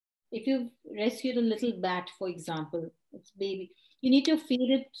if you've rescued a little bat, for example, it's baby, you need to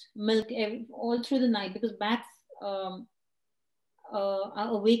feed it milk all through the night, because bats um, are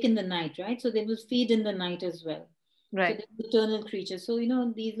awake in the night, right? So they will feed in the night as well. So Right. they're nocturnal creatures. So,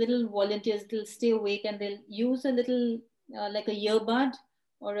 these little volunteers, they'll stay awake and they'll use a little, like a earbud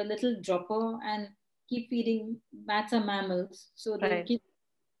or a little dropper, and keep feeding. Bats are mammals. So they'll Right. keep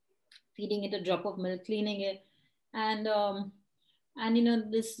feeding it a drop of milk, cleaning it. And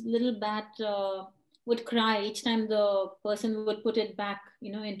this little bat would cry each time the person would put it back,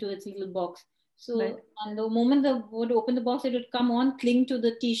 into its little box. Right. So, and the moment they would open the box, it would come on, cling to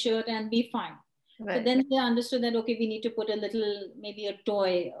the t-shirt and be fine. So Right. then they understood that, okay, we need to put a little, maybe a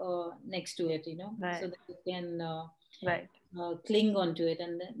toy next to it, so Right. that it can Right. cling onto it,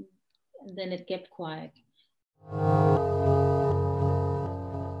 and then it kept quiet.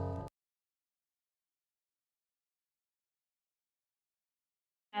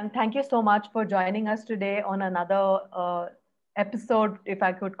 And thank you so much for joining us today on another episode, if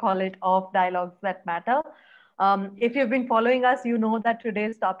I could call it, of Dialogues That Matter. If you've been following us, you know that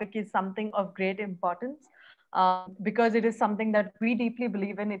today's topic is something of great importance, because it is something that we deeply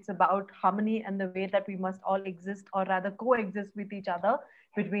believe in. It's about harmony and the way that we must all exist, or rather coexist with each other,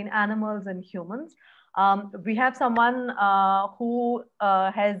 between animals and humans. We have someone who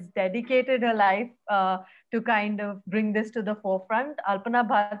has dedicated her life to kind of bring this to the forefront. Alpana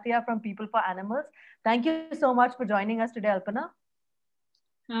Bhartia from People for Animals. Thank you so much for joining us today, Alpana.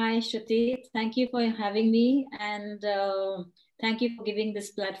 Hi, Shruti. Thank you for having me, and thank you for giving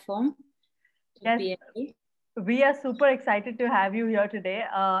this platform to Yes, PFA. we are super excited to have you here today.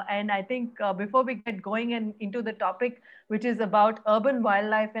 And I think before we get going and into the topic, which is about urban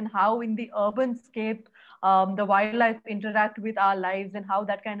wildlife and how in the urban scape the wildlife interact with our lives, and how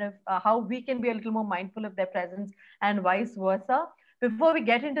that kind of how we can be a little more mindful of their presence and vice versa. Before we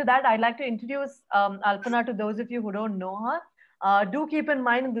get into that, I'd like to introduce Alpana to those of you who don't know her. Do keep in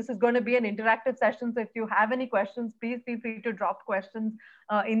mind this is going to be an interactive session. So if you have any questions, please feel free to drop questions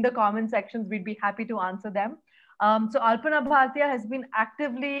in the comment sections. We'd be happy to answer them. So Alpana Bhartia has been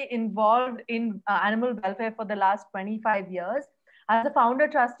actively involved in animal welfare for the last 25 years. As a founder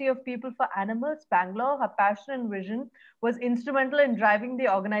trustee of People for Animals, Bangalore, her passion and vision was instrumental in driving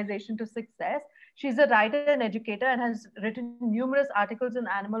the organization to success. She's a writer and educator and has written numerous articles on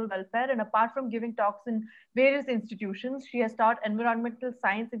animal welfare. And apart from giving talks in various institutions, she has taught environmental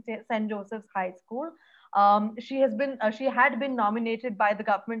science in St. Joseph's High School. She had been nominated by the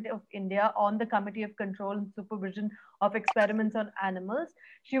government of India on the Committee of Control and Supervision of Experiments on Animals.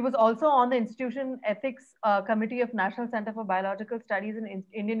 She was also on the Institution Ethics Committee of National Center for Biological Studies in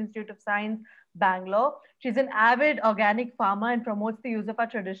Indian Institute of Science, Bangalore. She's an avid organic farmer and promotes the use of our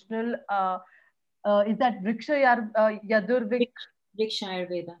traditional is that Yadurvik Vriksha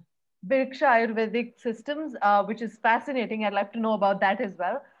Ayurveda. Birksha Ayurvedic systems, which is fascinating. I'd like to know about that as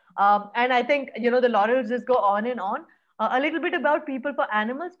well. And I think, the laurels just go on and on. A little bit about People for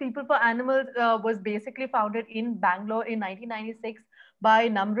Animals. People for Animals was basically founded in Bangalore in 1996 by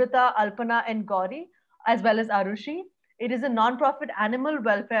Namrata, Alpana, and Gauri, as well as Arushi. It is a non-profit animal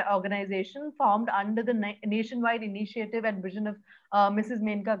welfare organization formed under the nationwide initiative and vision of Mrs.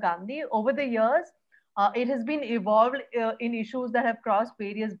 Menka Gandhi. Over the years, it has been evolved in issues that have crossed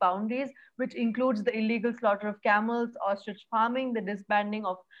various boundaries, which includes the illegal slaughter of camels, ostrich farming, the disbanding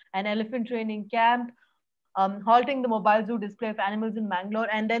of an elephant training camp, halting the mobile zoo display of animals in Mangalore,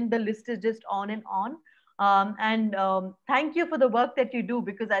 and then the list is just on and on. And thank you for the work that you do,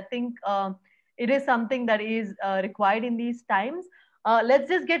 because I think it is something that is required in these times. Let's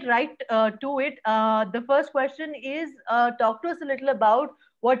just get right to it. The first question is, talk to us a little about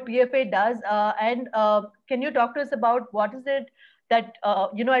what PFA does, and can you talk to us about what is it that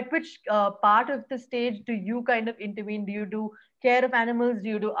at which part of the stage do you kind of intervene? Do you do care of animals? Do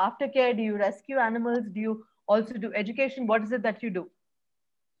you do aftercare? Do you rescue animals? Do you also do education? What is it that you do?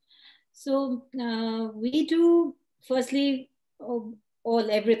 So we do, firstly,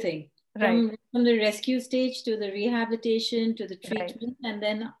 everything, Right, from the rescue stage to the rehabilitation to the right, treatment, and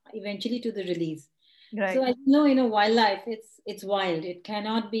then eventually to the release. So right, as you know, wildlife, it's wild. It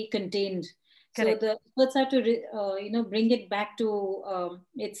cannot be contained. So correct, the experts have to bring it back to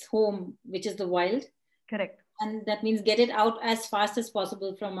its home, which is the wild, correct, and that means get it out as fast as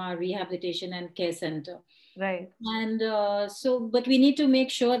possible from our rehabilitation and care center. right, And but we need to make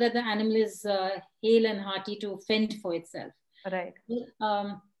sure that the animal is hale and hearty to fend for itself. right,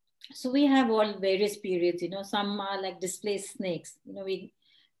 um, so we have all various periods. Some are like displaced snakes. We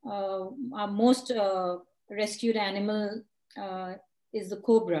our most rescued animal uh, is the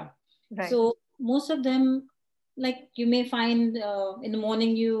cobra. right, So most of them like you may find in the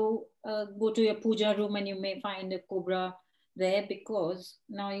morning you go to your puja room and you may find a cobra there, because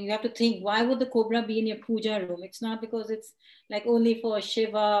now you have to think, why would the cobra be in your puja room? It's not because it's like only for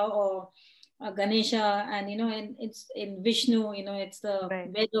Shiva or Ganesha, and and it's in Vishnu, it's the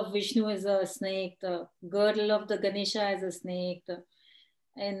Right. bed of Vishnu is a snake, the girdle of the Ganesha is a snake,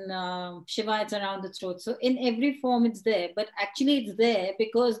 in Shiva it's around the throat. So in every form it's there, but actually it's there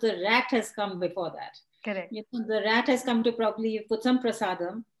because the rat has come before that. Correct. The rat has come to probably put some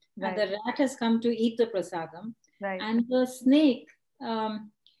prasadam, and Right. the rat has come to eat the prasadam, Right. and the snake,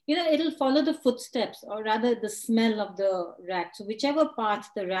 it'll follow the footsteps, or rather the smell of the rat. So whichever path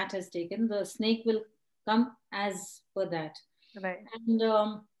the rat has taken, the snake will come as per that. Right. And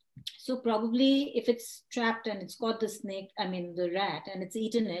so probably if it's trapped and it's caught the snake, I mean the rat, and it's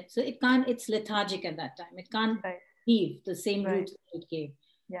eaten it, so it can't, it's lethargic at that time. It can't Right. leave the same Right. route that it came.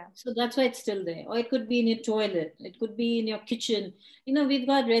 Yeah. So that's why it's still there. Or it could be in your toilet. It could be in your kitchen. We've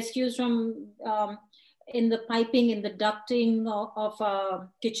got rescues from in the piping, in the ducting of our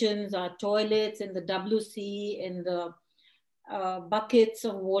kitchens, our toilets, in the WC, in the buckets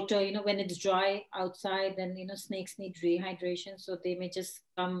of water. When it's dry outside, then, snakes need rehydration. So they may just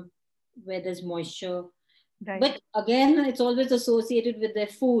come where there's moisture. Right. But again, it's always associated with their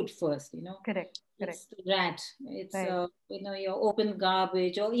food first. Correct. Correct. It's the rat. It's, Right. your open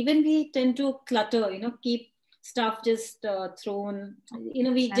garbage, or even we tend to clutter, keep stuff just thrown, we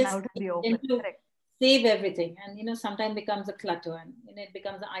And just out in the tend open. to Correct. save everything. And, sometimes becomes a clutter, and, it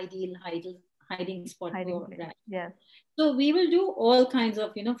becomes an ideal hiding spot Hiding for place. rat. Yes. So we will do all kinds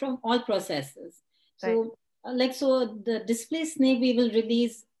of, from all processes. Right. So, so the display snake we will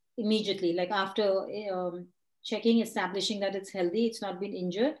release immediately, like after checking, establishing that it's healthy, it's not been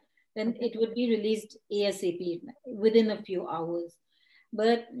injured, then Okay. it would be released ASAP within a few hours.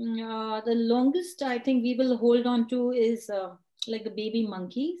 But the longest I think we will hold on to is like the baby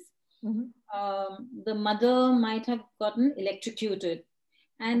monkeys. Mm-hmm. The mother might have gotten electrocuted,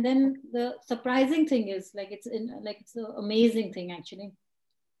 and Okay. then the surprising thing is, like it's an amazing thing actually,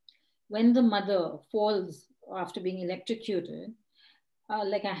 when the mother falls after being electrocuted,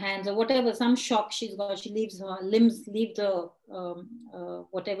 like her hands or whatever, some shock she's got, she leaves her limbs, leave the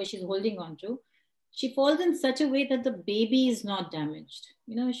whatever she's holding on to. She falls in such a way that the baby is not damaged.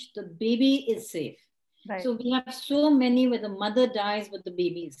 The baby is safe. Right. So we have so many where the mother dies, but the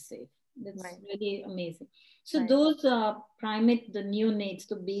baby is safe. That's Right. really amazing. So Right. those primate, the neonates,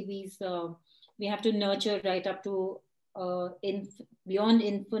 the babies, we have to nurture right up to beyond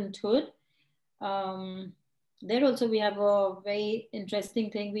infanthood. Um, there also we have a very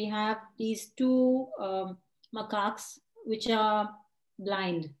interesting thing. We have these two macaques which are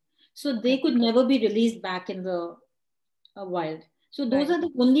blind, so they Okay. could never be released back in the wild. So those Right. are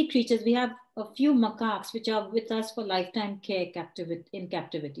the only creatures. We have a few macaques which are with us for lifetime care in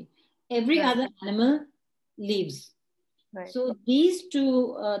captivity. Every Right. other animal leaves. Right. So these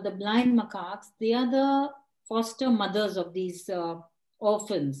two, the blind macaques, they are the foster mothers of these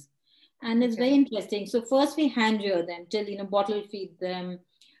orphans, and it's Okay. very interesting. So first we hand rear them till bottle feed them,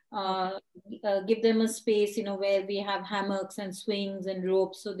 Okay. uh, give them a space where we have hammocks and swings and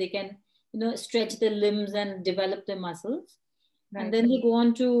ropes so they can stretch their limbs and develop their muscles, and Right. then they go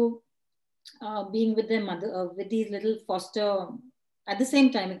on to being with their mother, with these little foster, at the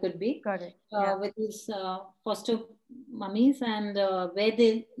same time it could be Got it. Yeah. with these foster mummies, and where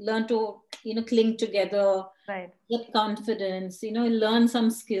they learn to cling together, Right. get confidence, learn some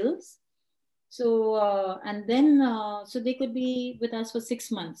skills. So and then so they could be with us for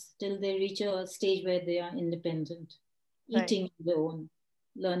 6 months till they reach a stage where they are independent, Right. eating on their own,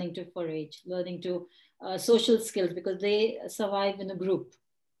 learning to forage, learning to social skills, because they survive in a group.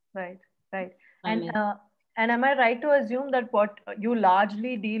 Right. Right. I And mean, am I right to assume that what you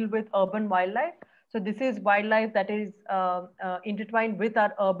largely deal with urban wildlife? So this is wildlife that is intertwined with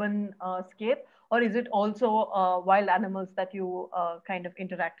our urban scape, or is it also wild animals that you kind of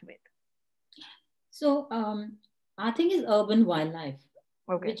interact with? so our thing is urban wildlife,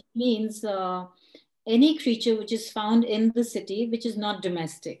 Okay. which means any creature which is found in the city which is not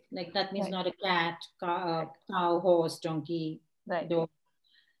domestic. Like that means Right. not a cat, Right. cow, horse, donkey, Right. dog.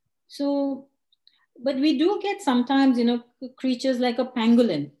 So, but we do get sometimes, creatures like a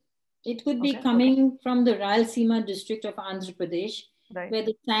pangolin. It could be Okay. coming from the Rayalaseema district of Andhra Pradesh, Right. where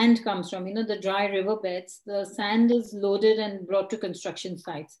the sand comes from, the dry riverbeds. The sand is loaded and brought to construction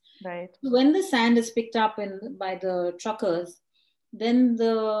sites. Right. When the sand is picked up by the truckers, then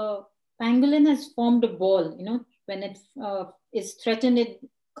the pangolin has formed a ball. When it is threatened, it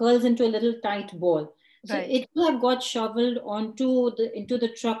curls into a little tight ball. So Right. it will have got shoveled into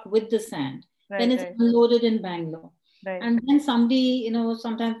the truck with the sand. then Right. it's Right. unloaded in Bangalore. Right. And then somebody,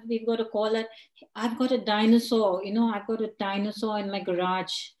 sometimes we've got a call that I've got a dinosaur, I've got a dinosaur in my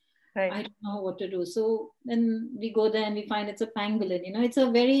garage. I Right. don't know what to do. So then we go there and we find it's a pangolin. It's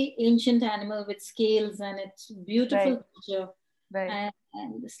a very ancient animal with scales, and it's Right. beautiful creature. Right.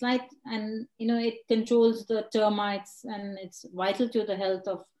 And slight, and it controls the termites, and it's vital to the health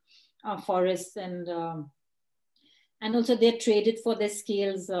of our forests. And also they're traded for their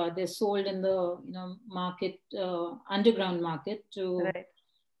scales. They're sold in the market, underground market, to Right.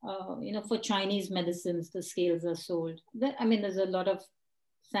 for Chinese medicines. The scales are sold. I mean, there's a lot of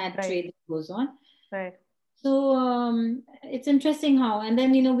sad Right. trade that goes on. Right. So it's interesting how, and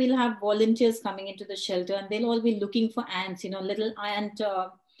then we'll have volunteers coming into the shelter, and they'll all be looking for ants, little ant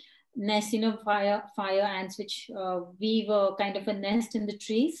nests, fire ants, which weave a kind of a nest in the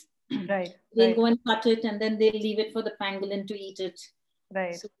trees. Right. They'll Right. go and cut it, and then they'll leave it for the pangolin to eat it.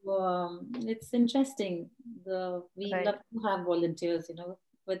 Right. So it's interesting. We Right. love to have volunteers,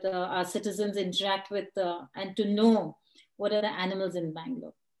 with our citizens interact with and to know what are the animals in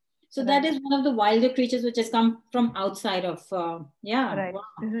Bangalore. So that Right. is one of the wilder creatures which has come from outside of, yeah, Right. wow.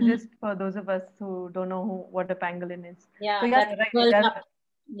 This is just for those of us who don't know what a pangolin is. So Yeah, yeah, that's you're right. It curled does. up.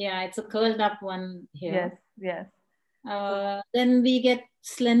 Yeah, it's a curled up one here. Yes. Yes. So Then we get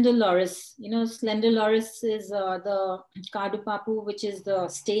slender loris. Slender loris is the Kadupapu, which is the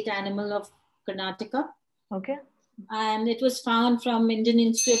state animal of Karnataka. okay. And it was found from Indian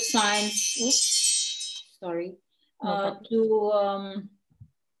Institute of Science. Oops, sorry. No problem. To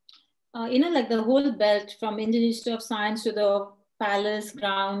like the whole belt from Indian Institute of Science to the palace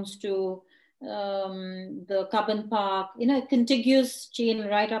grounds to the Cubbon Park, contiguous chain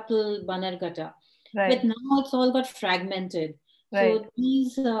right up to Bannerghatta. But Right. now it's all got fragmented. Right. So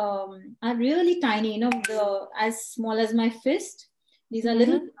these are really tiny, as small as my fist. These are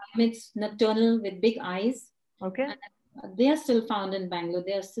little Mm-hmm. primates, nocturnal with big eyes. Okay. And they are still found in Bangalore.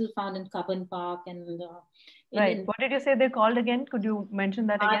 They are still found in Cubbon Park and Right. in What did you say they're called again? Could you mention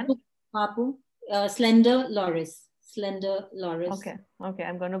that again? Papu, slender loris, slender loris. Okay. Okay.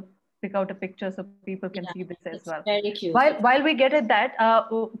 I'm going to pick out a picture so people can see Yeah, this as it's well. very cute. While we get at that,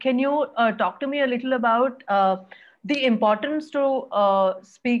 can you talk to me a little about the importance to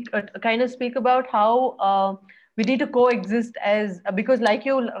kind of speak about how we need to coexist as because, like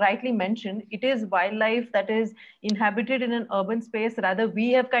you rightly mentioned, it is wildlife that is inhabited in an urban space. Rather,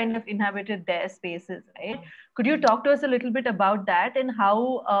 we have kind of inhabited their spaces, right? Could you talk to us a little bit about that and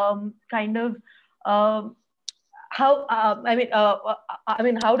how kind of um how I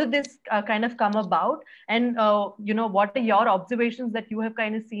mean how did this kind of come about and what are your observations that you have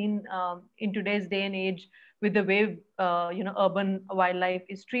kind of seen in today's day and age with the way urban wildlife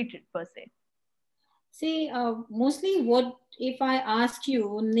is treated per se. See, mostly what if I ask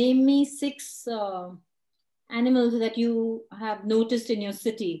you, name me six animals that you have noticed in your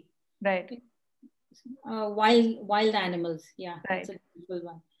city? Right. Wild animals. Yeah, that's Right. a beautiful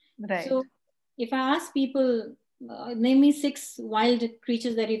one. Right. So if I ask people, name me six wild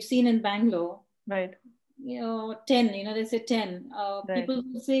creatures that you've seen in Bangalore, Right. 10, they say 10. Right. People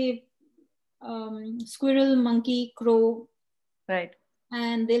will say squirrel, monkey, crow, Right.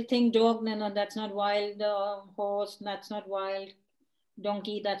 and they'll think dog, no, no, that's not wild. Horse, that's not wild.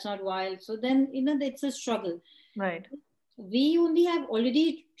 Donkey, that's not wild. So then, it's a struggle. Right. We only have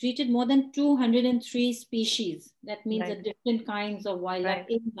already treated more than 203 species. That means the Right. different kinds of wildlife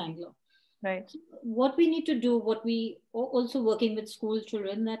Right. in Bangalore. Right. So what we need to do, what we also working with school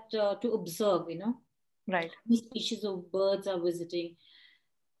children, that to observe, Right. these species of birds are visiting.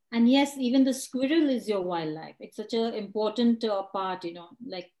 And yes, even the squirrel is your wildlife. It's such an important part,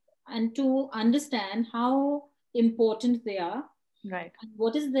 like, and to understand how important they are Right. and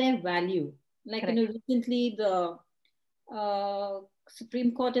what is their value. Like, Correct. recently the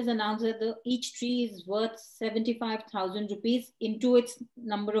Supreme Court has announced that each tree is worth 75,000 rupees into its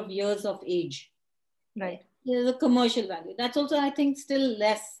number of years of age. Right. There's a commercial value. That's also, I think, still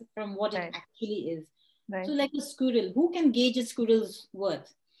less from what it Right. actually is. So Right. like a squirrel, who can gauge a squirrel's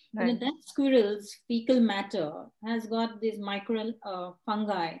worth? Right. That squirrel's fecal matter has got these micro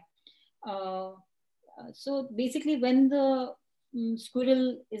fungi. Uh, so basically, when the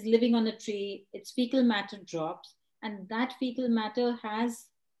squirrel is living on a tree, its fecal matter drops, and that fecal matter has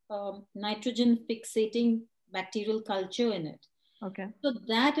nitrogen fixating bacterial culture in it. Okay. So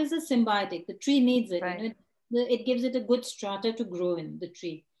that is a symbiotic. The tree needs it. Right. It gives it a good strata to grow in the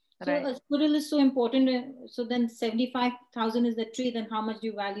tree. So Right. a squirrel is so important. So then 75,000 is the tree. Then how much do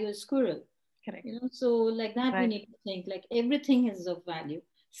you value a squirrel? Correct. So like that we Right. need to think like everything is of value.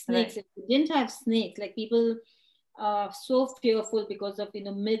 Snakes. Right. If we didn't have snakes, like people so fearful because of,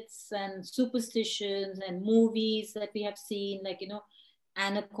 myths and superstitions and movies that we have seen, like,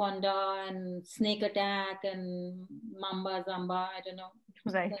 anaconda and snake attack and mamba zamba, I don't know.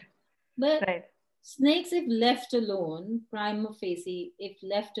 Right. But Right. snakes, if left alone, prima facie, if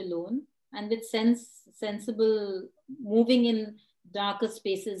left alone, and with sensible moving in darker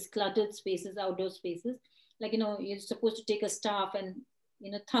spaces, cluttered spaces, outdoor spaces, like, you're supposed to take a staff and,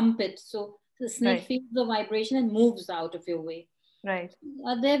 thump it. So the snake Right. feels the vibration and moves out of your way. Right.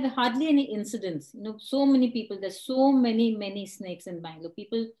 There are hardly any incidents. So many people, there's so many snakes in Bangalore.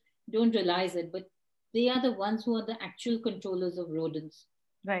 People don't realize it, but they are the ones who are the actual controllers of rodents.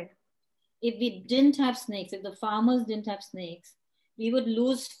 Right. If we didn't have snakes, if the farmers didn't have snakes, we would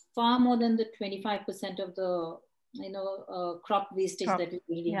lose far more than the 25% of the, crop wastage Crop. that we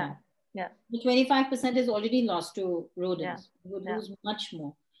really Yeah. have. Yeah. The 25% is already lost to Yeah. rodents. We would Yeah. lose much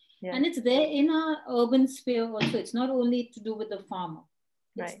more. Yes. And it's there in our urban sphere also. It's not only to do with the farmer.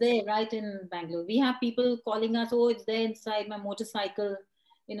 It's Right. there right in Bangalore. We have people calling us, oh, it's there inside my motorcycle,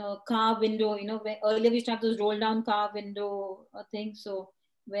 car window, where earlier we used to have those roll down car window things. So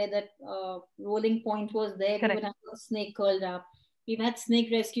where that rolling point was there, we would Correct. have a snake curled up. We've had snake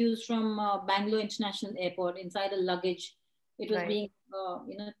rescues from Bangalore International Airport inside a luggage. It was Right. being,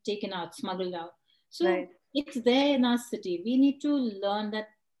 taken out, smuggled out. So Right. it's there in our city. We need to learn that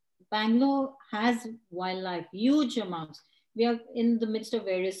Bangalore has wildlife, huge amounts. We are in the midst of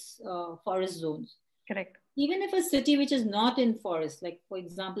various forest zones. Correct. Even if a city which is not in forest, like for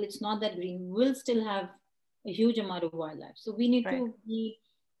example, it's not that green, will still have a huge amount of wildlife. So we need Right. to be,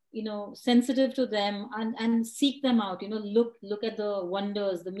 sensitive to them and seek them out. Look at the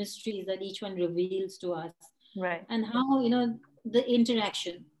wonders, the mysteries that each one reveals to us, Right. and how, the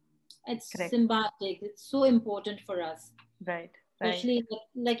interaction. It's Correct. symbiotic. It's so important for us, Right. Right. especially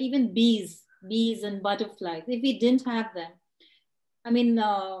like even bees and butterflies. If we didn't have them, I mean,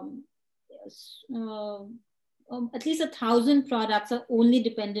 yes, at least 1,000 products are only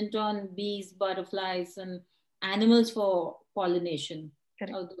dependent on bees, butterflies, and animals for pollination.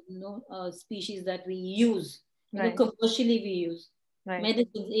 Correct. Species that we use, Right. commercially we use. Right.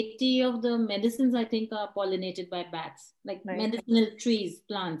 Medicines, 80 of the medicines I think are pollinated by bats, like Right. medicinal trees,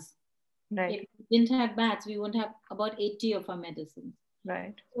 plants. Right. If we didn't have bats, we wouldn't have about 80 of our medicines.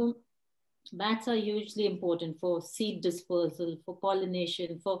 Right. So bats are hugely important for seed dispersal, for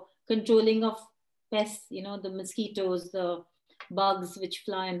pollination, for controlling of pests, the mosquitoes, the bugs which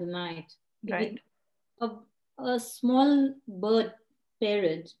fly in the night. If Right. a, a small bird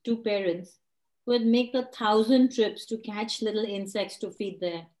parent, two parents, would make 1,000 trips to catch little insects to feed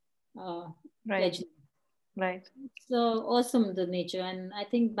their uh, Right. fledglings. Right. It's awesome, the nature. And I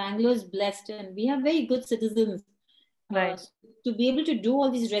think Bangalore is blessed and we have very good citizens. Right. So to be able to do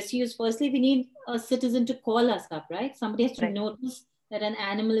all these rescues, firstly, we need a citizen to call us up, right? Somebody has to Right. notice that an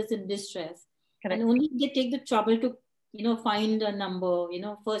animal is in distress. And Correct. only if they take the trouble to, find a number,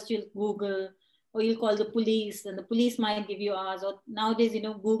 first you'll Google or you'll call the police and the police might give you ours. Or nowadays,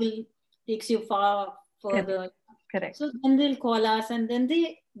 Google takes you far Correct. further. Correct. So then they'll call us and then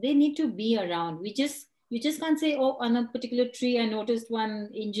they need to be around. You just can't say, oh, on a particular tree, I noticed one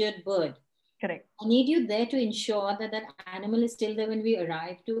injured bird. Correct. I need you there to ensure that that animal is still there when we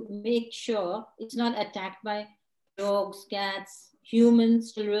arrive, to make sure it's not attacked by dogs, cats,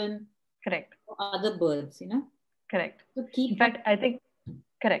 humans, children, Correct. or other birds, Correct. To In keep that, fact, I think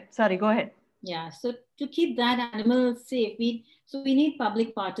correct. Sorry, go ahead. yeah. So to keep that animal safe, we need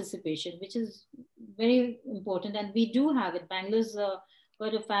public participation, which is very important. And we do have it. Bangalore's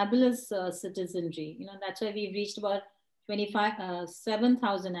got a fabulous citizenry. That's why we've reached about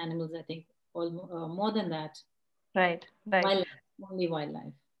 7,000 animals, I think, or more than that. Right. Right. Wildlife, only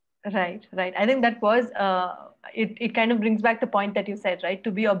wildlife. Right, right. I think that was it kind of brings back the point that you said, right? To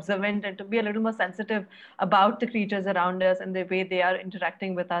be observant and to be a little more sensitive about the creatures around us and the way they are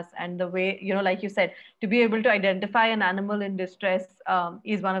interacting with us, and the way, like you said, to be able to identify an animal in distress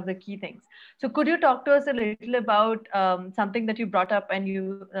is one of the key things. So could you talk to us a little about something that you brought up, and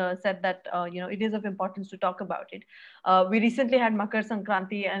you said that it is of importance to talk about it. We recently had Makar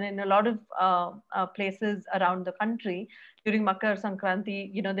Sankranti, and in a lot of places around the country, during Makar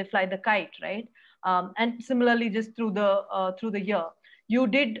Sankranti, they fly the kite, right? And similarly, just through the year, you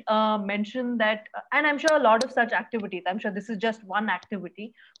did mention that, and I'm sure a lot of such activities. I'm sure this is just one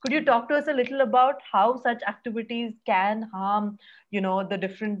activity. Could you talk to us a little about how such activities can harm, the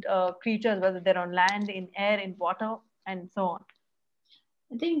different creatures, whether they're on land, in air, in water, and so on?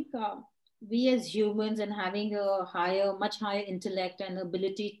 I think we as humans and having a much higher intellect and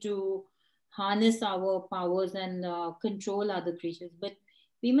ability to harness our powers and control other creatures. But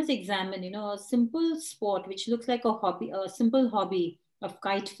we must examine, a simple sport which looks like a hobby, a simple hobby of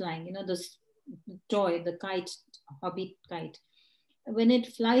kite flying, this toy, the kite, hobby kite. When it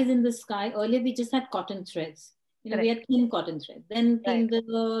flies in the sky, earlier we just had cotton threads. We Correct. had thin cotton thread. Then came Right.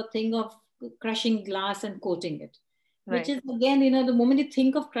 the thing of crushing glass and coating it, which Right. is again, the moment you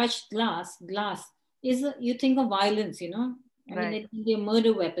think of crushed glass is you think of violence. I mean, Right. it can be a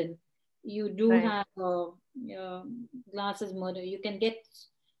murder weapon. You do Right. have glass as murder. You can get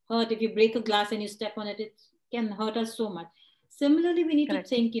hurt if you break a glass and you step on it. It can hurt us so much. Similarly, we need to Correct.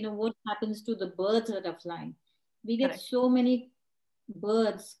 think, what happens to the birds that are flying. We get Correct. so many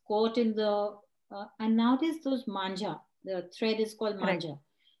birds caught in the and nowadays those manja, the thread is called Correct. manja.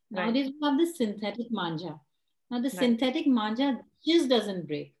 Right. Nowadays we have the synthetic manja. Now the Right. synthetic manja just doesn't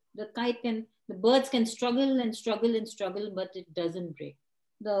break. The birds can struggle and struggle and struggle, but it doesn't break.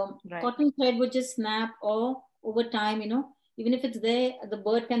 The Right. cotton thread would just snap, or over time, even if it's there, the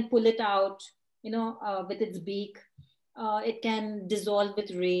bird can pull it out, with its beak. It can dissolve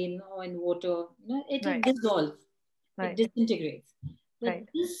with rain or in water. It will Right. dissolve, it Right. disintegrates. But Right.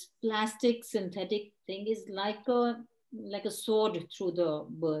 this plastic synthetic thing is like a sword through the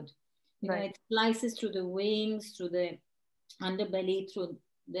bird. Right. It slices through the wings, through the underbelly, through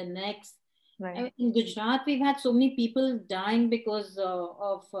the necks. Right. In Gujarat, we've had so many people dying because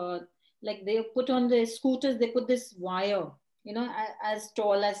of like they put on their scooters, they put this wire, as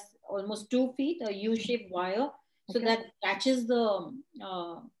tall as almost 2 feet, a U-shaped wire, so Okay. that catches the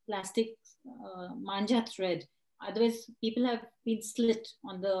plastic manja thread. Otherwise, people have been slit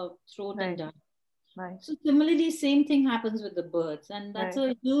on the throat and Right. died. Right. So similarly, same thing happens with the birds, and that's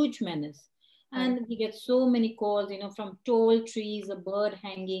Right. a huge menace. Right. And we get so many calls, from tall trees, a bird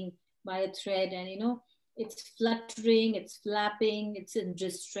hanging by a thread, and it's fluttering, it's flapping, it's in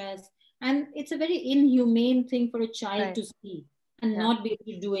distress, and it's a very inhumane thing for a child Right. to see and Yeah. not be able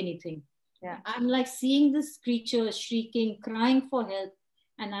to do anything. Yeah. I'm like seeing this creature shrieking, crying for help,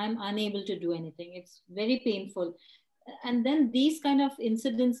 and I'm unable to do anything. It's very painful. And then these kind of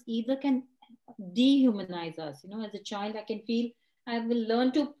incidents either can dehumanize us. As a child, I can feel I will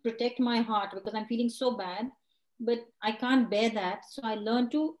learn to protect my heart because I'm feeling so bad, but I can't bear that. So I learn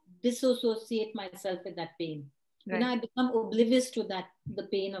to disassociate myself with that pain. Right. I become oblivious to the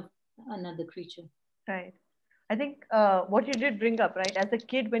pain of another creature. Right. I think what you did bring up, right? As a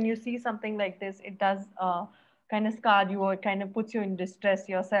kid, when you see something like this, it does kind of scar you or kind of puts you in distress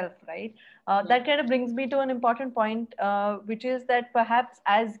yourself, right? Yeah. That kind of brings me to an important point, which is that perhaps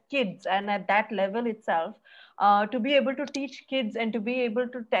as kids and at that level itself, to be able to teach kids and to be able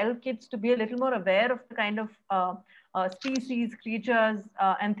to tell kids to be a little more aware of the kind of species, creatures,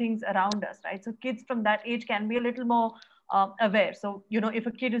 and things around us, right? So kids from that age can be a little more aware. So, if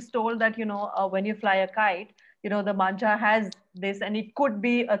a kid is told that, when you fly a kite, the manja has this and it could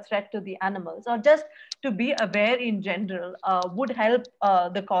be a threat to the animals, or just to be aware in general would help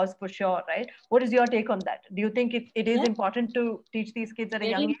the cause for sure, right? What is your take on that? Do you think it is Yeah. important to teach these kids at a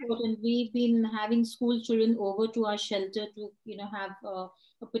Very young age? important. We've been having school children over to our shelter to, have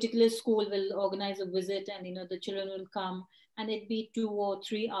a particular school will organize a visit, and, the children will come, and it'd be 2 or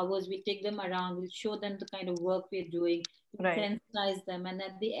 3 hours. We take them around, we'll show them the kind of work we're doing, we'll Right. sensitize them. And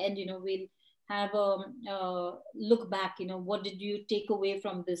at the end, we'll have a look back, what did you take away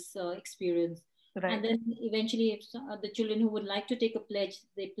from this experience? And Right. then eventually, if the children who would like to take a pledge,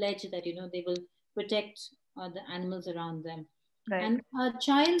 they pledge that, they will protect the animals around them. Right. And a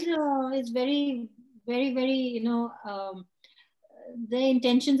child is very, very, very, their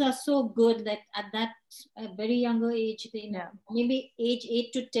intentions are so good that at that very younger age, they, Yeah. maybe age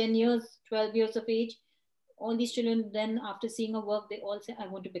 8 to 10 years, 12 years of age, all these children then after seeing a work, they all say, I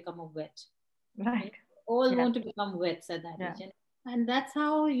want to become a vet. You know, Right. all Yeah. want to become vets at that Yeah. age. And that's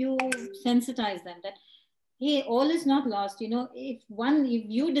how you sensitize them that, hey, all is not lost. If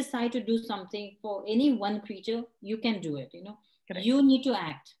you decide to do something for any one creature, you can do it. Correct. You need to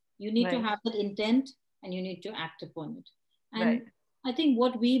act, you need to Right. have that intent, and you need to act upon it. And Right. I think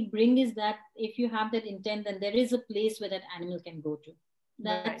what we bring is that if you have that intent, then there is a place where that animal can go to.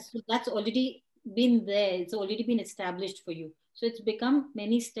 Right. That's already been there, it's already been established for you, so it's become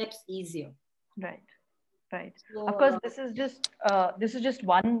many steps easier. Right. Right. Of So course, this is just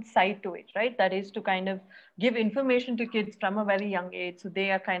one side to it, right? That is to kind of give information to kids from a very young age, so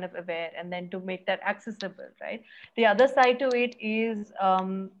they are kind of aware, and then to make that accessible, right? The other side to it is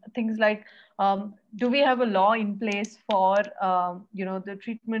things like, do we have a law in place for the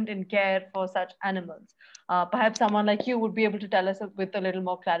treatment and care for such animals? Perhaps someone like you would be able to tell us with a little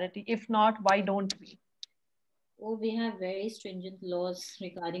more clarity. If not, why don't we? we have very stringent laws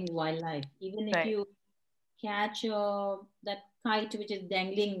regarding wildlife. Even if Right. you catch that kite which is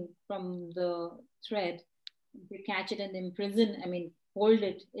dangling from the thread, if you catch it and imprison, I mean, hold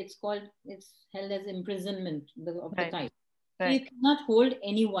it, it's held as imprisonment of the Right. kite. So you Right. cannot hold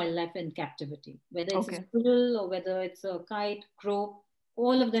any wildlife in captivity, whether it's a Okay. squirrel or whether it's a kite, crow,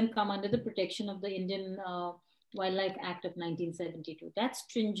 all of them come under the protection of the Indian Wildlife Act of 1972. That's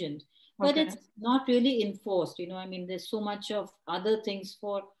stringent, but Okay. it's not really enforced. I mean, there's so much of other things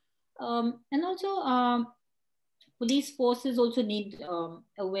for, and also police forces also need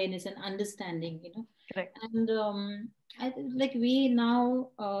awareness and understanding. Correct. And like we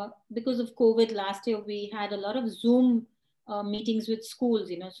now, because of COVID last year, we had a lot of Zoom meetings with schools.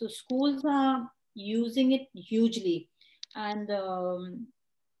 So schools are using it hugely, and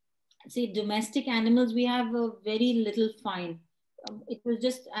see, domestic animals, we have a very little fine. It was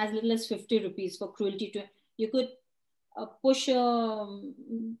just as little as 50 rupees for cruelty to. You could push a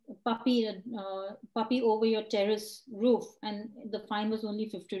puppy over your terrace roof, and the fine was only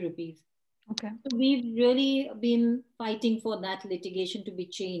 50 rupees. Okay. So we've really been fighting for that litigation to be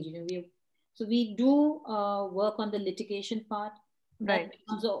changed. So we do work on the litigation part. That Right.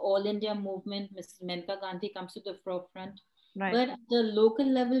 becomes an all India movement. Mrs. Menka Gandhi comes to the forefront. Right. But at the local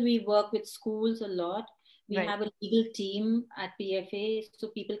level, we work with schools a lot. We Right. have a legal team at PFA, so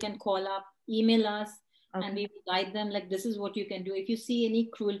people can call up, email us, and Okay. we will guide them. Like, this is what you can do if you see any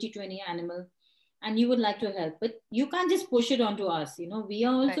cruelty to any animal and you would like to help, but you can't just push it onto us. We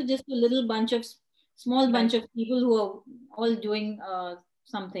are also Right. just a little bunch of small Right. bunch of people who are all doing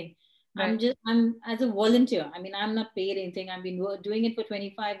something. Right. I'm as a volunteer. I mean, I'm not paid anything. I've been doing it for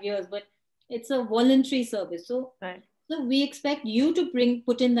 25 years, but it's a voluntary service. So Right. so we expect you to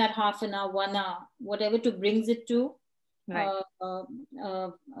put in that half an hour, 1 hour, whatever to brings it to, Right. uh,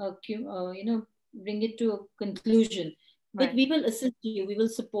 uh, bring it to a conclusion. But Right. we will assist you, we will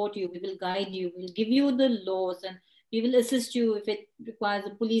support you, we will guide you, we'll give you the laws, and we will assist you if it requires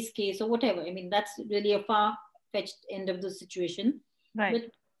a police case or whatever. I mean, that's really a far-fetched end of the situation. Right.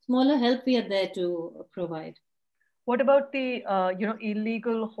 But smaller help we are there to provide. What about the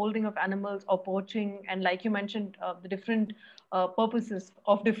illegal holding of animals or poaching, and like you mentioned, the different purposes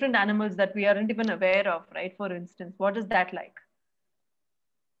of different animals that we aren't even aware of, right? For instance, what is that like?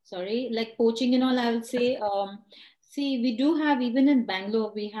 Sorry, like poaching and all, I would say, see, we do have, even in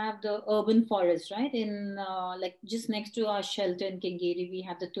Bangalore, we have the urban forest, right? In like just next to our shelter in Kengeri, we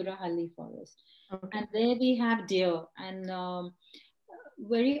have the Turahalli forest. Okay. And there we have deer. And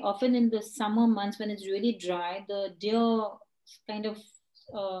very often in the summer months when it's really dry, the deer kind of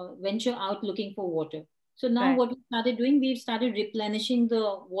venture out looking for water. So now Right. what we started doing, we've started replenishing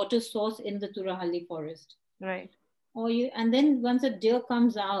the water source in the Turahalli forest. Right. And then once a deer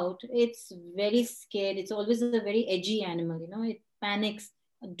comes out, it's very scared. It's always a very edgy animal. It panics.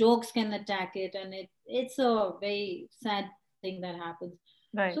 Dogs can attack it, and it's a very sad thing that happens.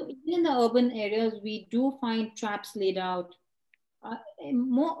 Right. So even in the urban areas, we do find traps laid out. In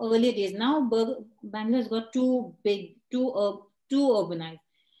more earlier days, now Bangalore has got too big, too urbanized.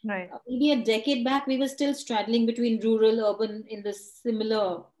 Right. Maybe a decade back, we were still straddling between rural, urban in the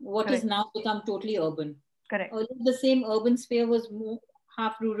similar, what is Correct. now become totally urban. Correct. Earlier, the same urban sphere was more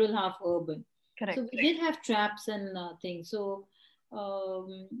half rural, half urban. So Correct. we did have traps and things. So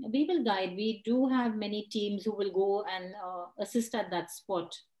we will guide. We do have many teams who will go and assist at that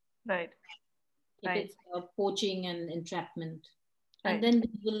spot Right. if Right. it's poaching and entrapment. And Right. then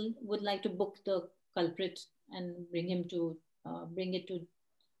we would like to book the culprit and bring it to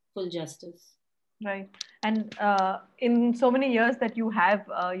full justice. Right. And in so many years that you have,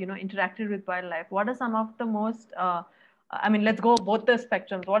 interacted with wildlife, what are some of the most, I mean, let's go both the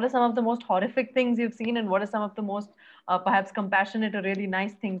spectrums. What are some of the most horrific things you've seen, and what are some of the most, perhaps compassionate or really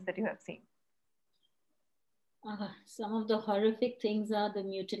nice things that you have seen? Some of the horrific things are the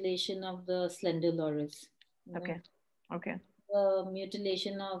mutilation of the slender loris. You know, Okay. Okay. the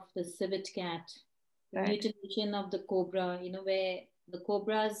mutilation of the civet cat, the Right. mutilation of the cobra, where the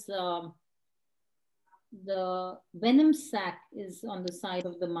cobra's the venom sac is on the side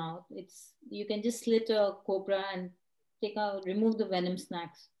of the mouth. It's You can just slit a cobra and remove the venom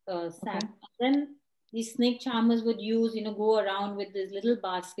Okay. sac. Then these snake charmers would go around with these little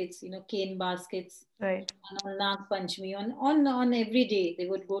baskets, cane baskets, Right. and on Nag Panchami, on every day, they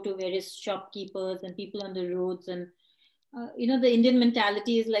would go to various shopkeepers and people on the roads. And the Indian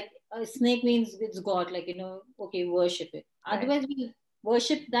mentality is like a snake means it's God, like, okay, worship it. Right. Otherwise, we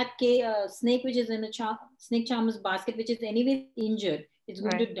worship that snake which is in a snake charmer's basket, which is anyways injured. It's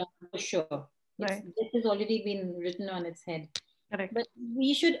going Right. to die for sure. Its Right. death has already been written on its head. Correct. But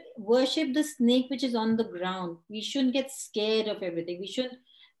we should worship the snake which is on the ground. We shouldn't get scared of everything. We should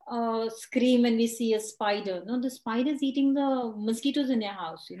scream when we see a spider. No, the spider's eating the mosquitoes in your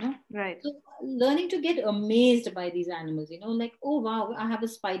house, you know. Right. So learning to get amazed by these animals, you know, like, oh wow, I have a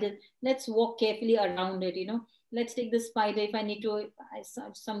spider. Let's walk carefully around it, you know. Let's take the spider if I need to.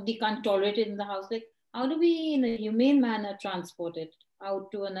 Somebody can't tolerate it in the house. Like, how do we, in a humane manner, transport it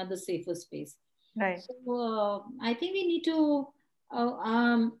out to another safer space? Right. So I think we need to.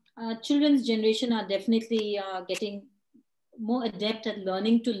 Children's generation are definitely getting more adept at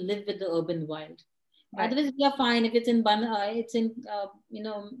learning to live with the urban wild. Right. Otherwise, we are fine if it's in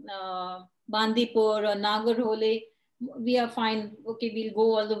Bandipur or Nagarhole. We are fine. Okay, we'll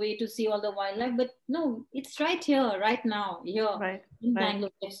go all the way to see all the wildlife. But no, it's right here, right now, here Right. in Right.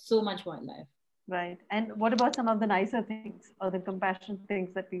 Bangalore. There's so much wildlife. Right. And what about some of the nicer things or the compassionate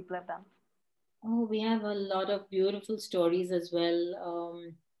things that people have done? Oh, we have a lot of beautiful stories as well.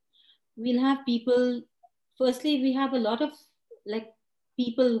 We'll have people. Firstly, we have a lot of like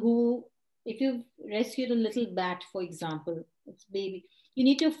people who, if you've rescued a little bat, for example, it's baby, you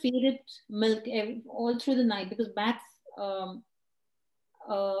need to feed it milk all through the night because bats um,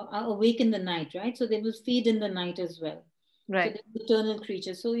 are awake in the night, right? So they will feed in the night as well. So Right. they're nocturnal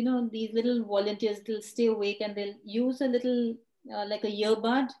creatures. So, you know, these little volunteers, they'll stay awake and they'll use a little, like a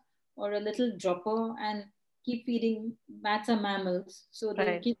earbud or a little dropper and keep feeding. Bats are mammals. So they'll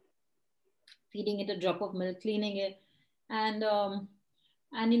Right. keep feeding it a drop of milk, cleaning it. And,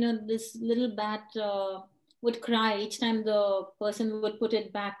 and you know, this little bat would cry each time the person would put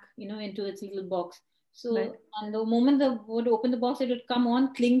it back, you know, into its little box. Right. So, and the moment they would open the box, it would come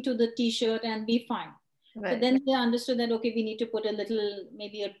on, cling to the t-shirt and be fine. So Right. then they understood that, okay, we need to put a little,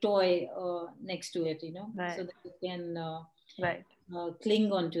 maybe a toy next to it, you know, so Right. that it can Right.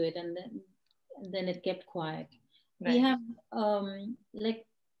 cling onto it. And then it kept quiet. We Right. have like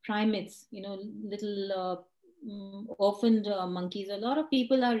primates, you know, little orphaned monkeys. A lot of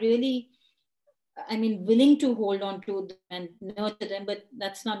people are really, I mean, willing to hold on to them and nurture them, but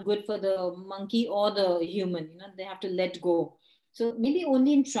that's not good for the monkey or the human. You know, they have to let go. So maybe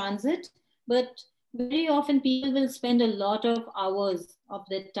only in transit, but very often people will spend a lot of hours of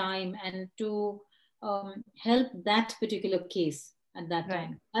their time and to help that particular case at that Right.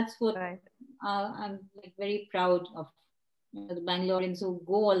 time. That's what Right. I'm like very proud of, you know, the Bangaloreans who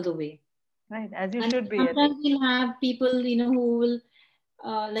go all the way. Right. As you And should be, I sometimes think. we'll have people, you know, who will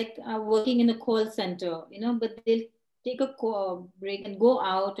working in a call center, you know, but they'll take a break and go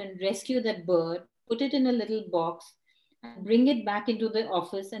out and rescue that bird, put it in a little box, and bring it back into the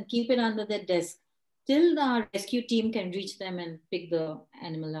office and keep it under their desk till the rescue team can reach them and pick the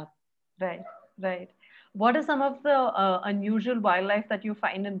animal up. Right. Right. What are some of the unusual wildlife that you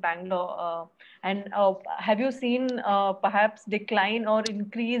find in Bangalore? And have you seen perhaps decline or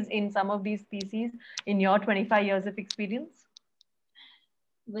increase in some of these species in your 25 years of experience?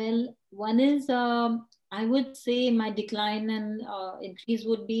 Well, one is I would say my decline and increase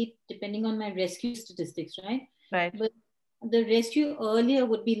would be depending on my rescue statistics, right? Right. But the rescue earlier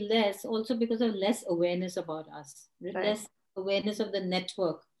would be less also because of less awareness about us, Right. less awareness of the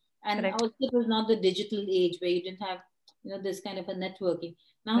network. And Correct. also it was not the digital age where you didn't have, you know, this kind of a networking.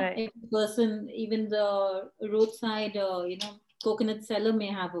 Now Right. every person, even the roadside, coconut seller may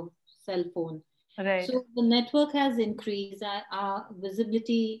have a cell phone. Right. So the network has increased, our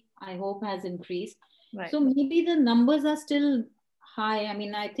visibility, I hope, has increased. Right. So maybe the numbers are still high. I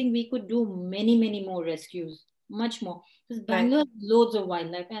mean, I think we could do many, many more rescues, much more. Because Right. Bangalore has loads of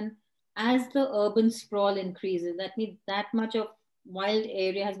wildlife. And as the urban sprawl increases, that means that much of wild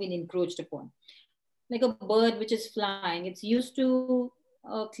area has been encroached upon. Like a bird which is flying, it's used to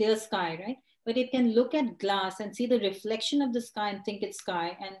a clear sky, right? But it can look at glass and see the reflection of the sky and think it's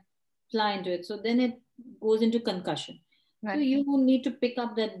sky and fly into it. So then it goes into concussion. So Right. you need to pick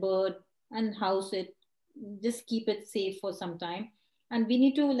up that bird and house it, just keep it safe for some time. And we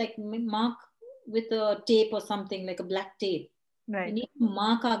need to like mark with a tape or something like a black tape. We Right. need to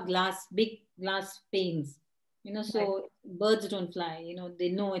mark our big glass panes, you know, Right. so birds don't fly. You know, they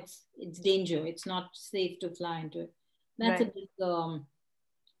know it's danger. It's not safe to fly into it. That's a Right. big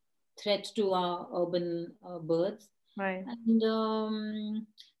threat to our urban birds. Right. And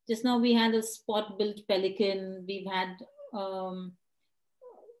just now we had a spot-billed pelican. We've had um,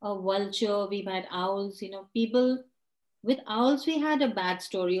 a vulture. We've had owls. You know, people with owls we had a bad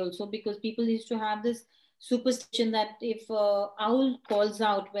story also because people used to have this superstition that if owl calls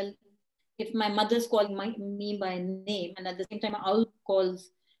out, well, if my mother's calling me by name and at the same time owl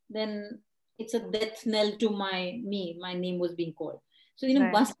calls, then it's a death knell to my name was being called. So, you know,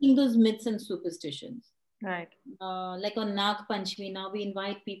 Right. busting those myths and superstitions. Right. Like on Nag Panchami, now we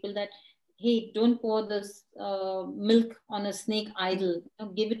invite people that, hey, don't pour this milk on a snake idle.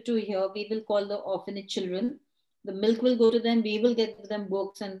 Give it to here. We will call the orphanage children. The milk will go to them. We will get them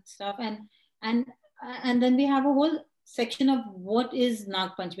books and stuff. And and then we have a whole section of what is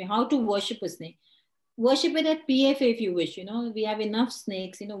Nag Panchami, how to worship a snake. Worship it at PFA if you wish. We have enough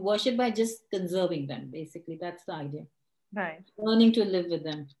snakes. Worship by just conserving them. Basically, that's the idea. Right. Learning to live with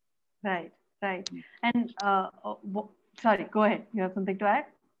them. Right. Right. And sorry, go ahead. You have something to add?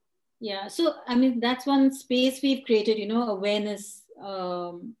 Yeah, so I mean that's one space we've created, awareness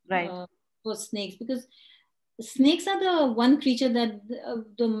Right. for snakes, because snakes are the one creature that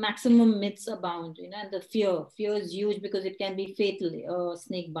the maximum myths abound, and the fear is huge because it can be fatal,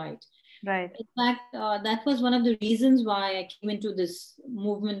 snake bite. Right. In fact, that was one of the reasons why I came into this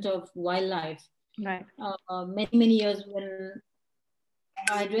movement of wildlife. Right. Many years when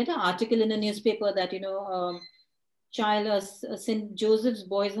I read an article in a newspaper that child, a St. Joseph's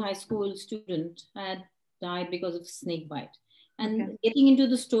Boys High School student, had died because of snake bite. Okay. And getting into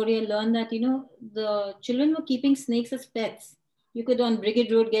the story, I learned that the children were keeping snakes as pets. You could on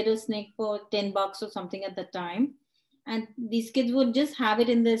Brigade Road get a snake for $10 or something at the time, and these kids would just have it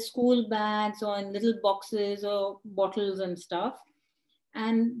in their school bags or in little boxes or bottles and stuff.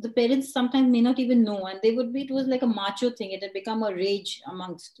 And the parents sometimes may not even know, and they would be. It was like a macho thing. It had become a rage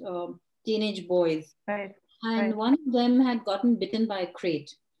amongst teenage boys, Right. and Right. one of them had gotten bitten by a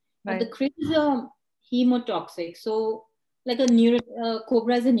crate. Now the Right. crate is a hemotoxic, so like a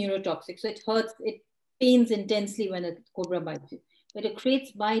cobra is a neurotoxic, so it hurts, it pains intensely when a cobra bites you. But a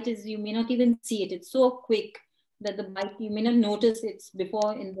crate's bite is, you may not even see it. It's so quick that the bite, you may not notice it's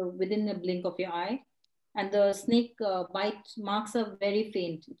before in the within a blink of your eye, and the snake bite marks are very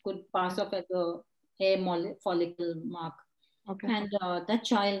faint. It could pass off as a follicle mark. Okay. And that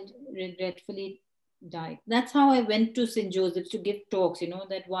child regretfully died. That's how I went to St. Joseph's to give talks,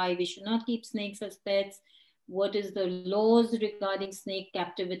 that why we should not keep snakes as pets, what is the laws regarding snake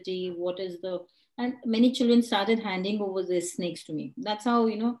captivity, what is the, and many children started handing over their snakes to me. That's how,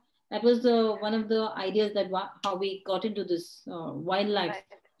 that was the one of the ideas that how we got into this wildlife.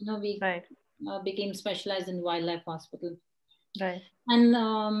 Right. We Right. became specialized in wildlife hospital. Right.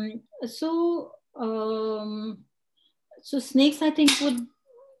 And so snakes, I think, would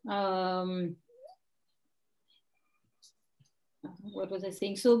what was I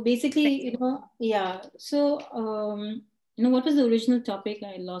saying? So basically, yeah. So what was the original topic?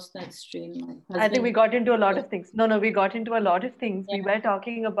 I lost that stream. My I think we husband. got into a lot of things. No, no, we got into a lot of things. Yeah, We were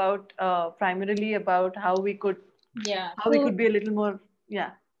talking about primarily about yeah. how we So could be a little more,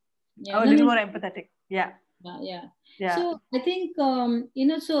 yeah, yeah, a no, little no, more empathetic. Yeah. yeah. Yeah. So I think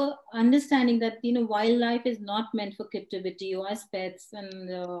so understanding that wildlife is not meant for captivity or as pets, and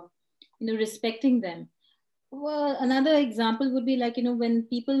respecting them. Well, another example would be like, when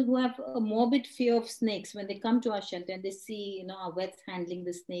people who have a morbid fear of snakes, when they come to our shelter and they see, our vets handling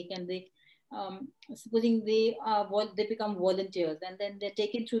the snake, and they, supposing they are, they become volunteers, and then they're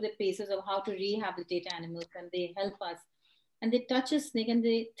taken through the paces of how to rehabilitate animals, and they help us. And they touch a snake and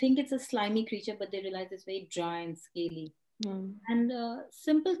they think it's a slimy creature, but they realize it's very dry and scaly. Mm. And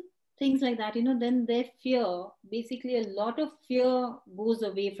simple things like that, then their fear, basically a lot of fear goes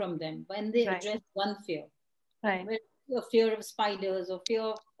away from them when they Right. address one fear, Right. with a fear of spiders or fear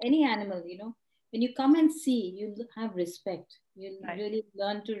of any animal, when you come and see, you have respect. You Right. really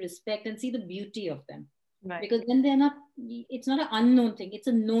learn to respect and see the beauty of them. Right. Because then they're not, it's not an unknown thing, it's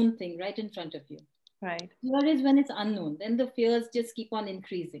a known thing right in front of you. Right. Fear is when it's unknown, then the fears just keep on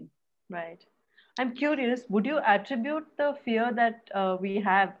increasing. Right. I'm curious, would you attribute the fear that we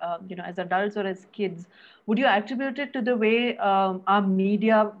have, as adults or as kids, would you attribute it to the way our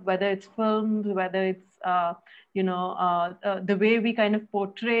media, whether it's films, whether it's, the way we kind of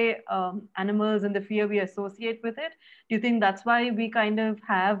portray animals and the fear we associate with it? Do you think that's why we kind of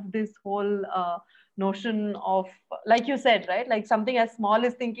have this whole notion of, like you said, right? Like something as small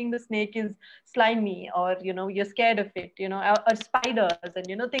as thinking the snake is slimy, or you're scared of it, or spiders,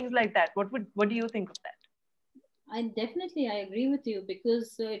 and things like that. What do you think of that? I agree with you,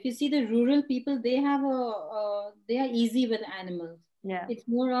 because if you see the rural people, they have they are easy with animals. Yeah. It's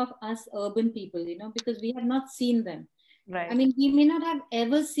more of us urban people, because we have not seen them. I Right. mean, we may not have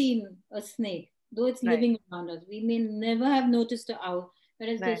ever seen a snake, though it's Right. living around us. We may never have noticed an owl,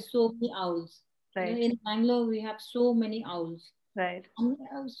 whereas Right. there's so many owls. Right. In Bangalore, we have so many owls. Right. And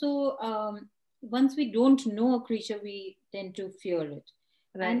once we don't know a creature, we tend to fear it.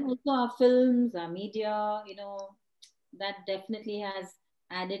 And Right. also our films, our media, that definitely has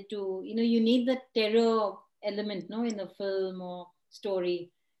added to, you need the terror element, no, in a film or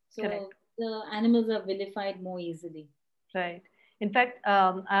story. So Correct. the animals are vilified more easily. Right. In fact,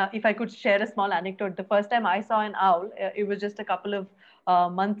 if I could share a small anecdote, the first time I saw an owl, it was just a couple of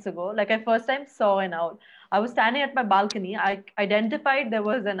months ago. Like I first time saw an owl. I was standing at my balcony. I identified there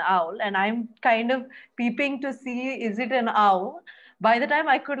was an owl, and I'm kind of peeping to see is it an owl. By the time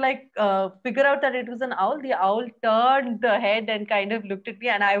I could like figure out that it was an owl, the owl turned the head and kind of looked at me,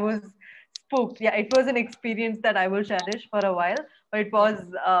 and I was spooked. Yeah, it was an experience that I will cherish for a while. But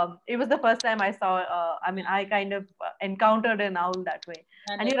Yeah, it was the first time I saw. I mean, I kind of encountered an owl that way.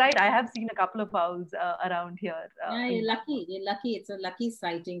 and And you're right. I have seen a couple of owls around here yeah, in you're Bangalore. lucky. You're lucky. It's a lucky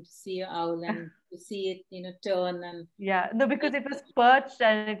sighting to see an owl and to see it, turn and Yeah, no, because it was perched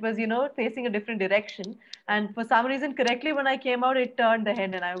and it was, facing a different direction. And for some reason, correctly, when I came out, it turned the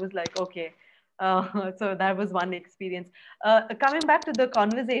head, and I was like, okay. So that was one experience. Coming back to the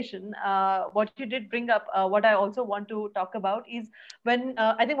conversation, what you did bring up, what I also want to talk about is when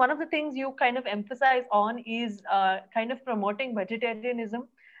I think one of the things you kind of emphasize on is kind of promoting vegetarianism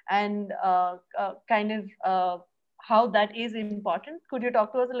and kind of how that is important. Could you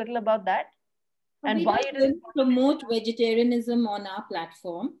talk to us a little about that and we why don't it is really important? promote vegetarianism on our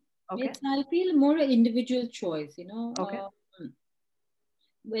platform. Okay. It's, I feel, more an individual choice, Okay.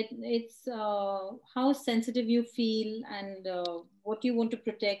 with it's how sensitive you feel and what you want to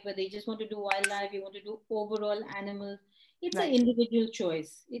protect, whether you just want to do wildlife, you want to do overall animals. It's an Right. individual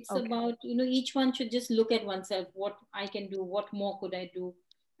choice. It's Okay. about, each one should just look at oneself, what I can do, what more could I do.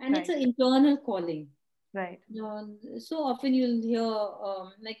 And it's Right. an internal calling. Right. So often you'll hear,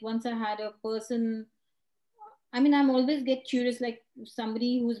 like once I had a person, I mean, I'm always get curious, like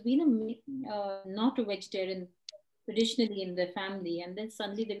somebody who's been not a vegetarian traditionally in their family, and then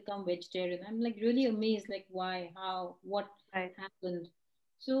suddenly they become vegetarian. I'm like really amazed, like why, how, what Right. happened.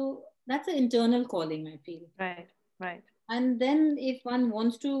 So that's an internal calling, I feel. Right. Right. And then if one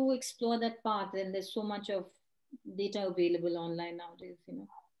wants to explore that path, then there's so much of data available online nowadays,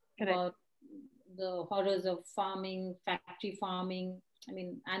 Correct. about the horrors of farming, factory farming, I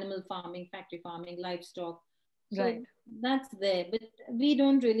mean, animal farming, factory farming, livestock. So Right. that's there, but we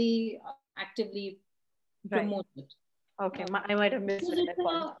don't really actively Right. promote it. Okay. Uh, I might have missed because that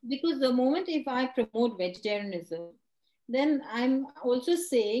point. because the moment if I promote vegetarianism, then I'm also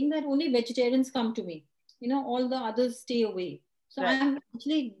saying that only vegetarians come to me. All the others stay away. So Right. I'm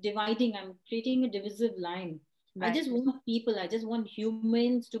actually dividing. I'm creating a divisive line. I Right. just want people. I just want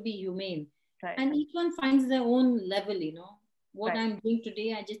humans to be humane, Right. and each one finds their own level. What Right. I'm doing today,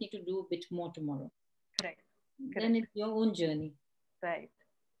 I just need to do a bit more tomorrow. Correct. Then Correct. it's your own journey. Right.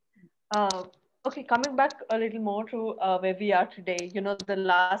 Uh, okay, coming back a little more to where we are today, the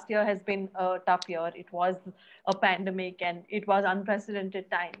last year has been a tough year. It was a pandemic and it was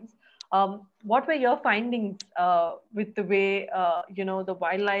unprecedented times. What were your findings with the way, the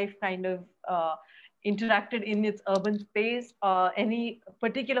wildlife kind of interacted in its urban space? Any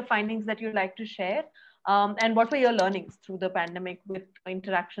particular findings that you'd like to share? And what were your learnings through the pandemic with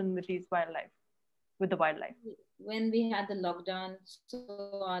interaction with these wildlife, with the wildlife? When we had the lockdown,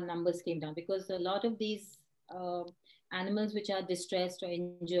 so our numbers came down because a lot of these animals which are distressed or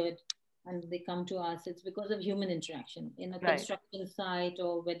injured and they come to us, it's because of human interaction in a Right. construction site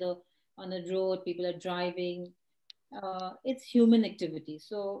or whether on a road people are driving. It's human activity.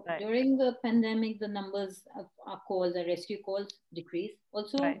 So Right. during the pandemic, the numbers of our calls, our rescue calls decreased.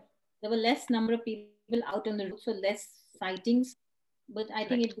 Also, Right. there were less number of people out on the road, so less sightings. But I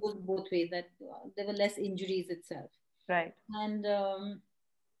think it Correct. goes both ways that there were less injuries itself. Right. And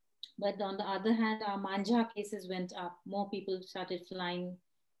but on the other hand, our manja cases went up. More people started flying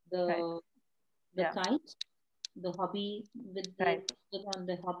Right. the the Yeah. kite, the hobby with the Right. on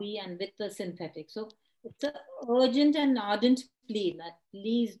the hobby and with the synthetic. So it's a urgent and ardent plea that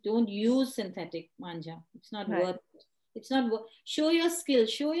please don't use synthetic manja. It's not worth Right. it. It's not worth. Show your skill,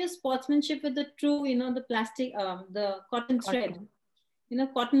 show your sportsmanship with the true, the plastic, the cotton thread, Cotton.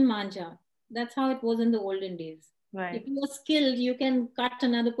 cotton manja. That's how it was in the olden days. If Right. you are skilled, you can cut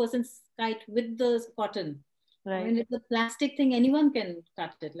another person's kite with the cotton. I mean, Right. it's a plastic thing, anyone can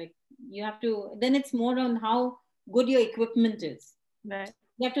cut it. Like you have to, then it's more on how good your equipment is. Right.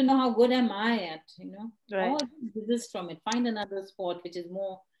 You have to know how good am I at, or Right. desist from it. Find another sport which is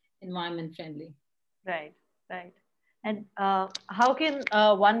more environment friendly. Right. Right. And how can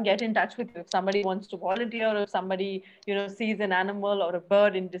one get in touch with you if somebody wants to volunteer, or if somebody sees an animal or a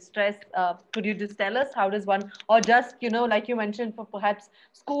bird in distress? Could you just tell us how does one, or just like you mentioned, for perhaps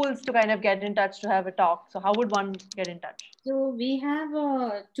schools to kind of get in touch to have a talk? So how would one get in touch? So we have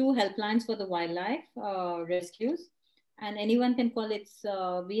two helplines for the wildlife rescues, and anyone can call.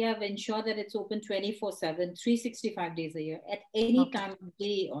 We have ensured that it's open 24/7, 365 days a year. At any Okay. time of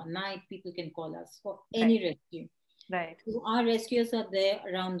day or night, people can call us for any Right. rescue. Right. So our rescuers are there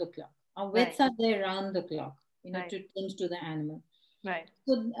around the clock. Our vets Right. are there around the clock, Right. to tend to the animal. Right.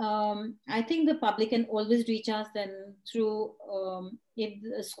 So I think the public can always reach us then through, if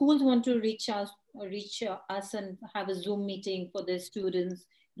the schools want to reach us and have a Zoom meeting for their students,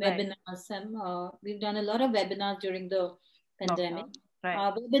 Right. webinars. And we've done a lot of webinars during the pandemic. Lockdown. Right.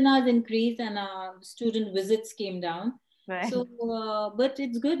 Our webinars increased and our student visits came down. Right. So, but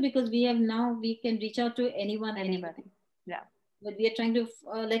it's good because we can reach out to anyone, anywhere. Anybody. Yeah. But we are trying to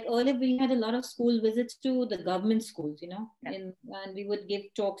like earlier we had a lot of school visits to the government schools, Yes. and we would give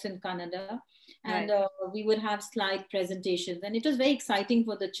talks in Kannada, and Right. we would have slide presentations, and it was very exciting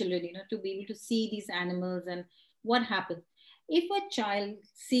for the children, to be able to see these animals and what happens if a child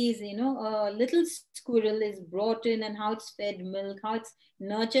sees, a little squirrel is brought in and how it's fed milk, how it's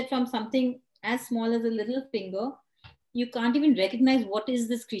nurtured from something as small as a little finger. You can't even recognize what is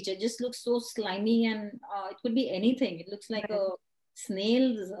this creature. It just looks so slimy, and it could be anything. It looks like Right. a snail,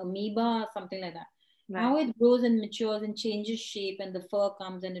 amoeba, something like that. How Right. it grows and matures and changes shape, and the fur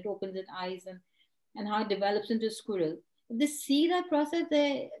comes and it opens its eyes, and how it develops into a squirrel. If they see that process,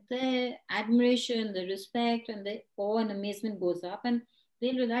 their admiration, the respect, and the awe and amazement goes up, and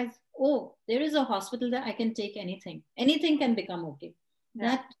they'll realize, oh, there is a hospital that I can take anything. Anything can become okay.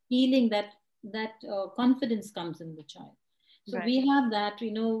 Yeah. That feeling, that confidence comes in the child. So Right. we have that.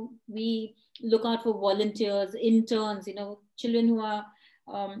 We look out for volunteers, interns. Children who are.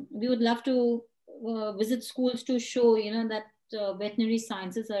 We would love to visit schools to show, that veterinary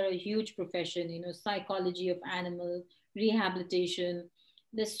sciences are a huge profession. Psychology of animals, rehabilitation.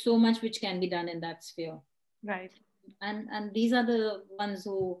 There's so much which can be done in that sphere, Right. and these are the ones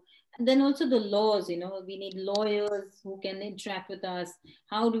who. And then also the laws, we need lawyers who can interact with us.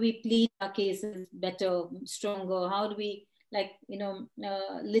 How do we plead our cases better, stronger? How do we, like,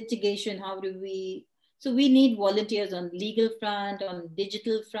 litigation? How do we? So we need volunteers on legal front, on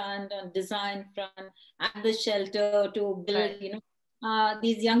digital front, on design front, at the shelter to build. Right.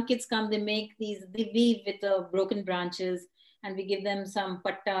 These young kids come, they weave with the broken branches, and we give them some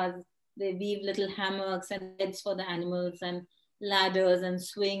pattas. They weave little hammocks and beds for the animals, and ladders and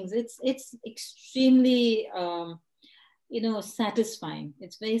swings. It's extremely satisfying.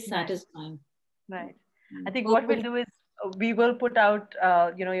 It's very Right. satisfying. Right. I Mm. think what we'll do is we will put out,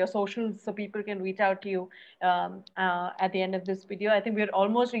 your socials so people can reach out to you at the end of this video. I think we're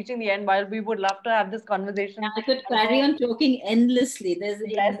almost reaching the end. While we would love to have this Yeah, conversation I could and carry go. on talking endlessly. There's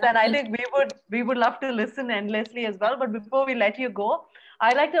Yes, and I enough. think we would love to listen endlessly as well. But before we let you go,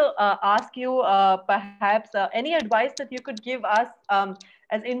 I'd like to ask you perhaps any advice that you could give us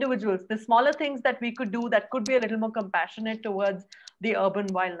as individuals, the smaller things that we could do that could be a little more compassionate towards the urban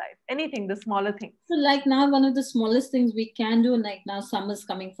wildlife. Anything, the smaller things. So, like now, one of the smallest things we can do, like now, summer's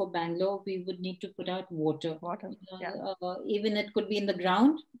coming for Bangalore, we would need to put out water. Water. Yeah. Even it could be in the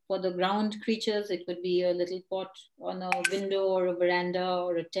ground for the ground creatures. It could be a little pot on a window or a veranda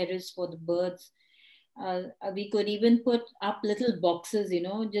or a terrace for the birds. We could even put up little boxes,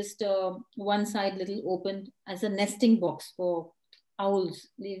 just one side little open as a nesting box for owls.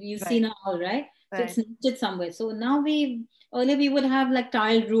 You've seen Right. an owl, right? So it's Right. nested somewhere. So now earlier we would have like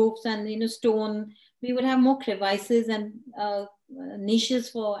tiled roofs and stone. We would have more crevices and niches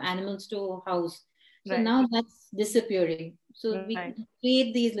for animals to house. So Right. now that's disappearing. So we Right. could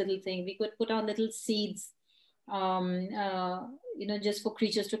create these little things. We could put out little seeds, um, uh, just for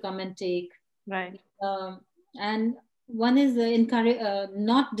creatures to come and take. Right. um, and one is encourage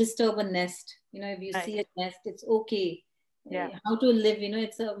not disturb a nest. If you Right. see a nest, it's okay. Yeah. How to live,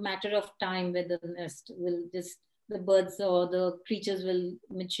 it's a matter of time where the nest will just, the birds or the creatures will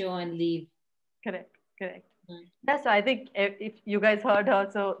mature and leave. Correct. Correct. Mm. Yes, I think if you guys heard her,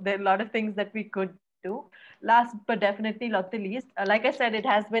 so there are a lot of things that we could do. Last but definitely not the least, like I said, it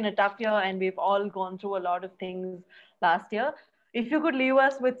has been a tough year and we've all gone through a lot of things last year. If you could leave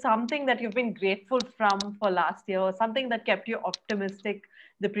us with something that you've been grateful from for last year, or something that kept you optimistic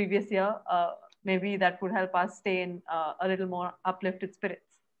the previous year, maybe that would help us stay in a little more uplifted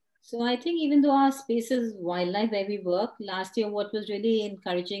spirits. So I think even though our space is wildlife where we work, last year what was really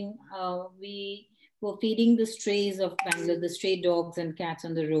encouraging, we were feeding the strays of Bangalore, the stray dogs and cats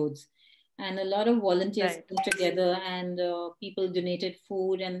on the roads. And a lot of volunteers Right. came together, and people donated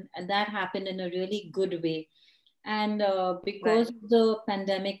food, and that happened in a really good way. And because Right. of the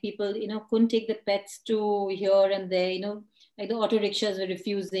pandemic, people couldn't take the pets to here and there. Like the auto rickshaws were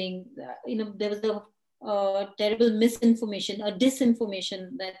refusing. There was a terrible misinformation or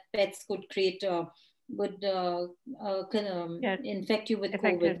disinformation that pets could create, would Yeah. infect you with COVID.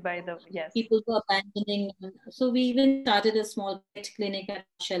 Affected by the, yes. People were abandoning them. So we even started a small pet clinic at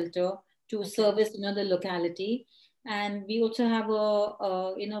our shelter to Okay. service the locality. And we also have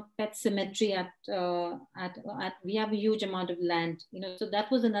a pet cemetery at we have a huge amount of land, so that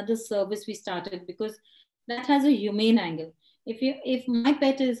was another service we started, because that has a humane angle. If my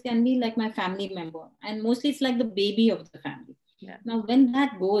pet is can be like my family member, and mostly it's like the baby of the family. Yeah. Now when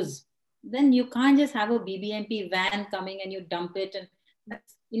that goes, then you can't just have a BBMP van coming and you dump it. And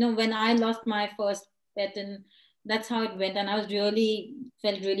that's, when I lost my first pet, and that's how it went, and I was really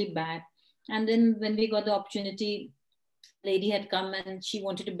felt really bad. And then when we got the opportunity, lady had come and she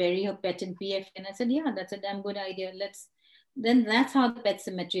wanted to bury her pet in PF. And I said, yeah, that's a damn good idea. Let's. Then that's how the pet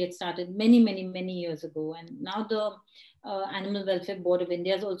cemetery had started many, many, many years ago. And now the Animal Welfare Board of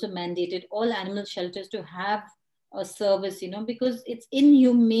India has also mandated all animal shelters to have a service, because it's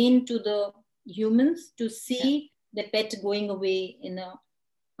inhumane to the humans to Yeah. see the pet going away in a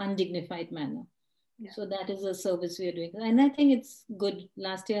undignified manner. Yeah. So that is a service we are doing. And I think it's good.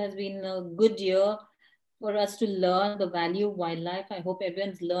 Last year has been a good year for us to learn the value of wildlife. I hope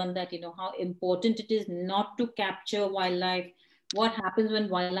everyone's learned that, how important it is not to capture wildlife. What happens when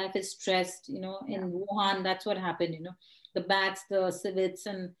wildlife is stressed, Yeah. in Wuhan, that's what happened, the bats, the civets,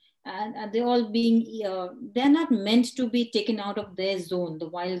 and they're all being, they're not meant to be taken out of their zone, the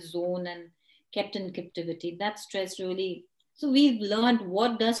wild zone, and kept in captivity. That stress really, so we've learned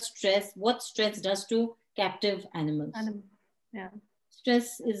what stress does to captive animals. And yeah.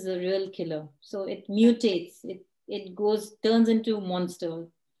 Stress is a real killer. So it Yeah. mutates, it turns into monster.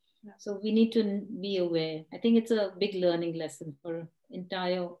 Yeah. So we need to be aware. I think it's a big learning lesson for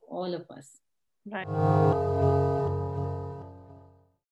entire all of us. Right.